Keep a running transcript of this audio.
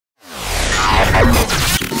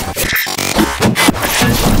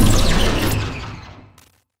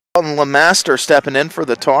Lemaster stepping in for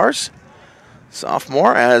the Tars.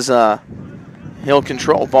 Sophomore as he'll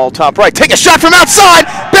control. Ball top right. Take a shot from outside.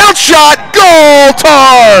 Bounce shot. Goal,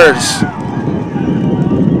 Tars!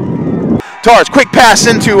 Tars, quick pass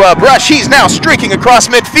into Brush. He's now streaking across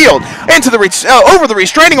midfield into the over the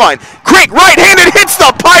restraining line. Craig right-handed hits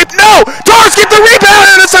the pipe. No! Tars get the rebound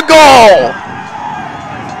and it's a goal!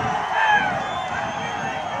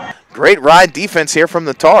 Great ride defense here from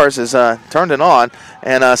the Tars as turned it on.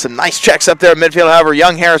 And some nice checks up there at midfield. However,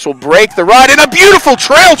 Young Harris will break the ride. And a beautiful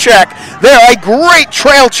trail check there. A great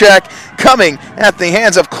trail check coming at the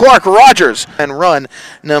hands of Clark Rogers. And run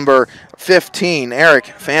number 15, Eric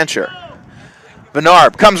Fancher.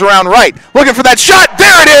 Venarb comes around right, looking for that shot.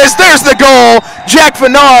 There it is. There's the goal. Jack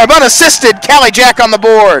Venarb, unassisted. Cali Jack on the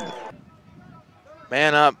board.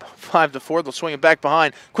 Man up, 5-4. They'll swing it back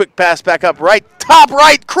behind. Quick pass back up right. Top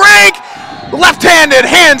right. Craig, left-handed,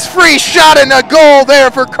 hands-free shot and a goal there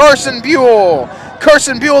for Carson Buell.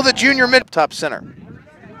 Carson Buell, the junior mid. Top center.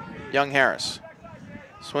 Young Harris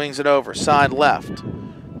swings it over, side left.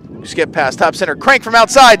 Skip past top center. Crank from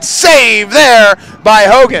outside. Save there by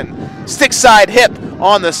Hogan. Stick side hip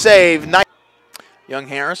on the save. Young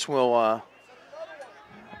Harris will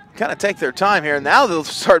kind of take their time here. Now they'll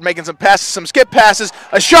start making some passes, some skip passes,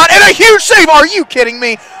 a shot, and a huge save. Are you kidding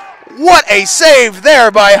me? What a save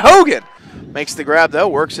there by Hogan. Makes the grab, though,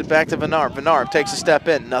 works it back to Venarb. Venarb takes a step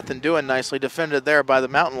in. Nothing doing. Nicely defended there by the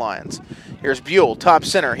Mountain Lions. Here's Buell, top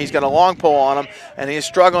center. He's got a long pole on him, and he's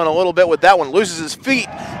struggling a little bit with that one. Loses his feet,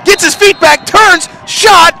 gets his feet back, turns,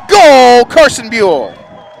 shot, goal, Carson Buell.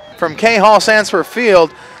 From K. Hall Sandsford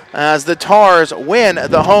Field as the Tars win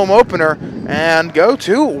the home opener and go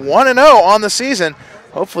to 1-0 on the season.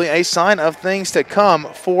 Hopefully a sign of things to come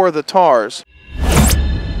for the Tars.